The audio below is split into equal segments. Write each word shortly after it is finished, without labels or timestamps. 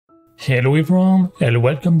Hello everyone, and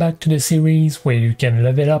welcome back to the series where you can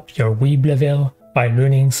level up your weeb level by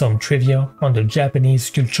learning some trivia on the Japanese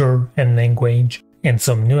culture and language and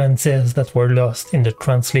some nuances that were lost in the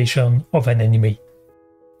translation of an anime.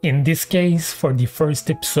 In this case, for the first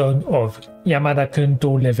episode of Yamada-kun to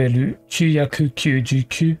levelu Kyuyaku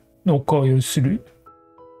Kyujuku no Koyo Suru.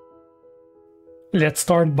 Let's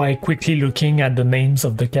start by quickly looking at the names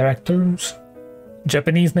of the characters.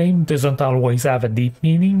 Japanese name doesn't always have a deep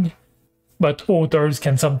meaning, but authors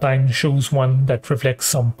can sometimes choose one that reflects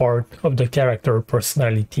some part of the character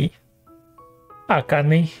personality.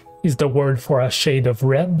 Akane is the word for a shade of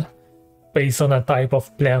red, based on a type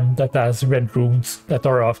of plant that has red roots that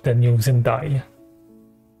are often used in dye.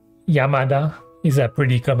 Yamada is a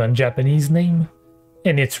pretty common Japanese name,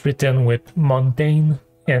 and it's written with mountain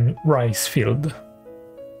and rice field.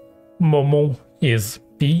 Momo is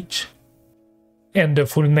peach, and the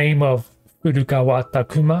full name of Furukawa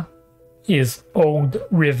Takuma is Old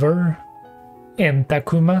River, and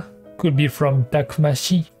Takuma could be from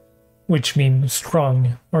Takumashi, which means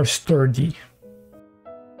strong or sturdy.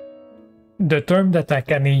 The term that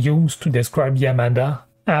Akane used to describe Yamada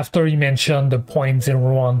after he mentioned the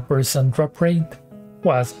 0.01% drop rate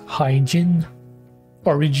was hygiene.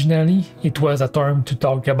 Originally, it was a term to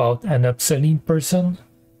talk about an obsolete person,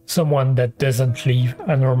 someone that doesn't live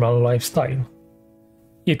a normal lifestyle.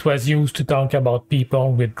 It was used to talk about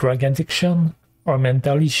people with drug addiction or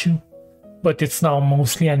mental issue, but it's now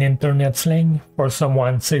mostly an internet slang for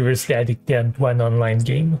someone seriously addicted to an online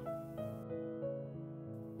game.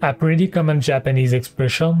 A pretty common Japanese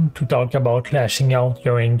expression to talk about lashing out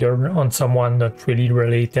your anger on someone not really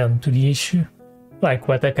related to the issue, like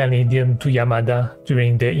what Akane did to Yamada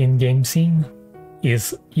during the in-game scene,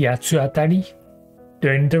 is yatsuatari.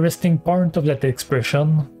 The interesting part of that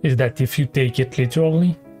expression is that if you take it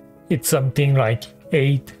literally, it's something like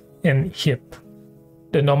 8 and hit.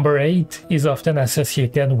 The number 8 is often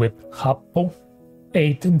associated with happo,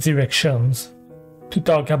 8 directions, to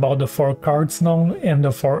talk about the 4 cardinal and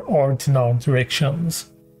the 4 ordinal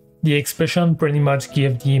directions. The expression pretty much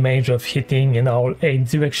gives the image of hitting in all 8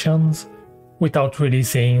 directions without really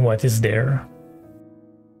saying what is there.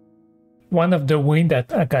 One of the ways that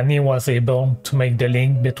Akane was able to make the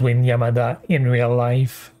link between Yamada in real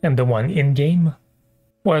life and the one in-game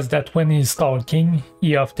was that when he's talking,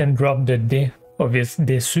 he often dropped the de of his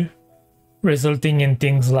desu, resulting in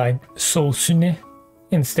things like so sune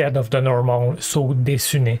instead of the normal so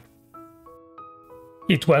desune.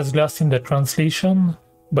 It was lost in the translation,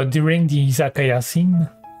 but during the izakaya scene,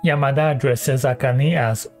 Yamada addresses Akane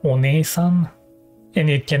as One-san, and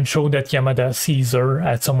it can show that Yamada sees her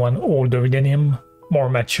as someone older than him, more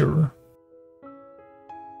mature.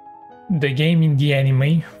 The game in the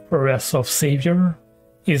anime, Forest of Savior,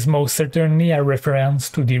 is most certainly a reference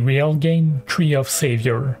to the real game Tree of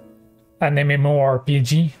Savior, an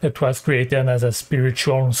MMORPG that was created as a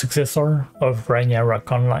spiritual successor of Ragnarok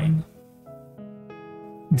Online.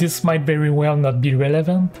 This might very well not be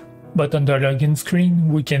relevant, but on the login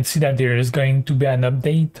screen we can see that there is going to be an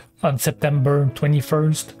update on September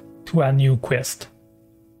 21st to a new quest.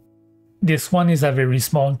 This one is a very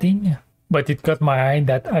small thing, but it caught my eye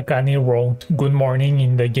that Akane wrote good morning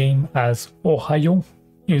in the game as Ohayo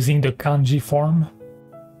using the kanji form,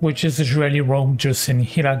 which is usually wrote just in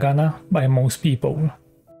hiragana by most people.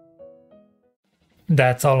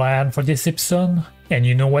 That's all I had for this episode, and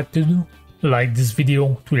you know what to do. Like this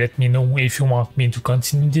video to let me know if you want me to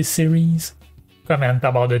continue this series, comment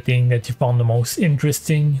about the thing that you found the most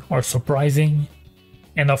interesting or surprising,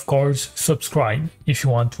 and of course subscribe if you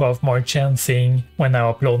want to have more chance seeing when I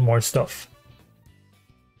upload more stuff.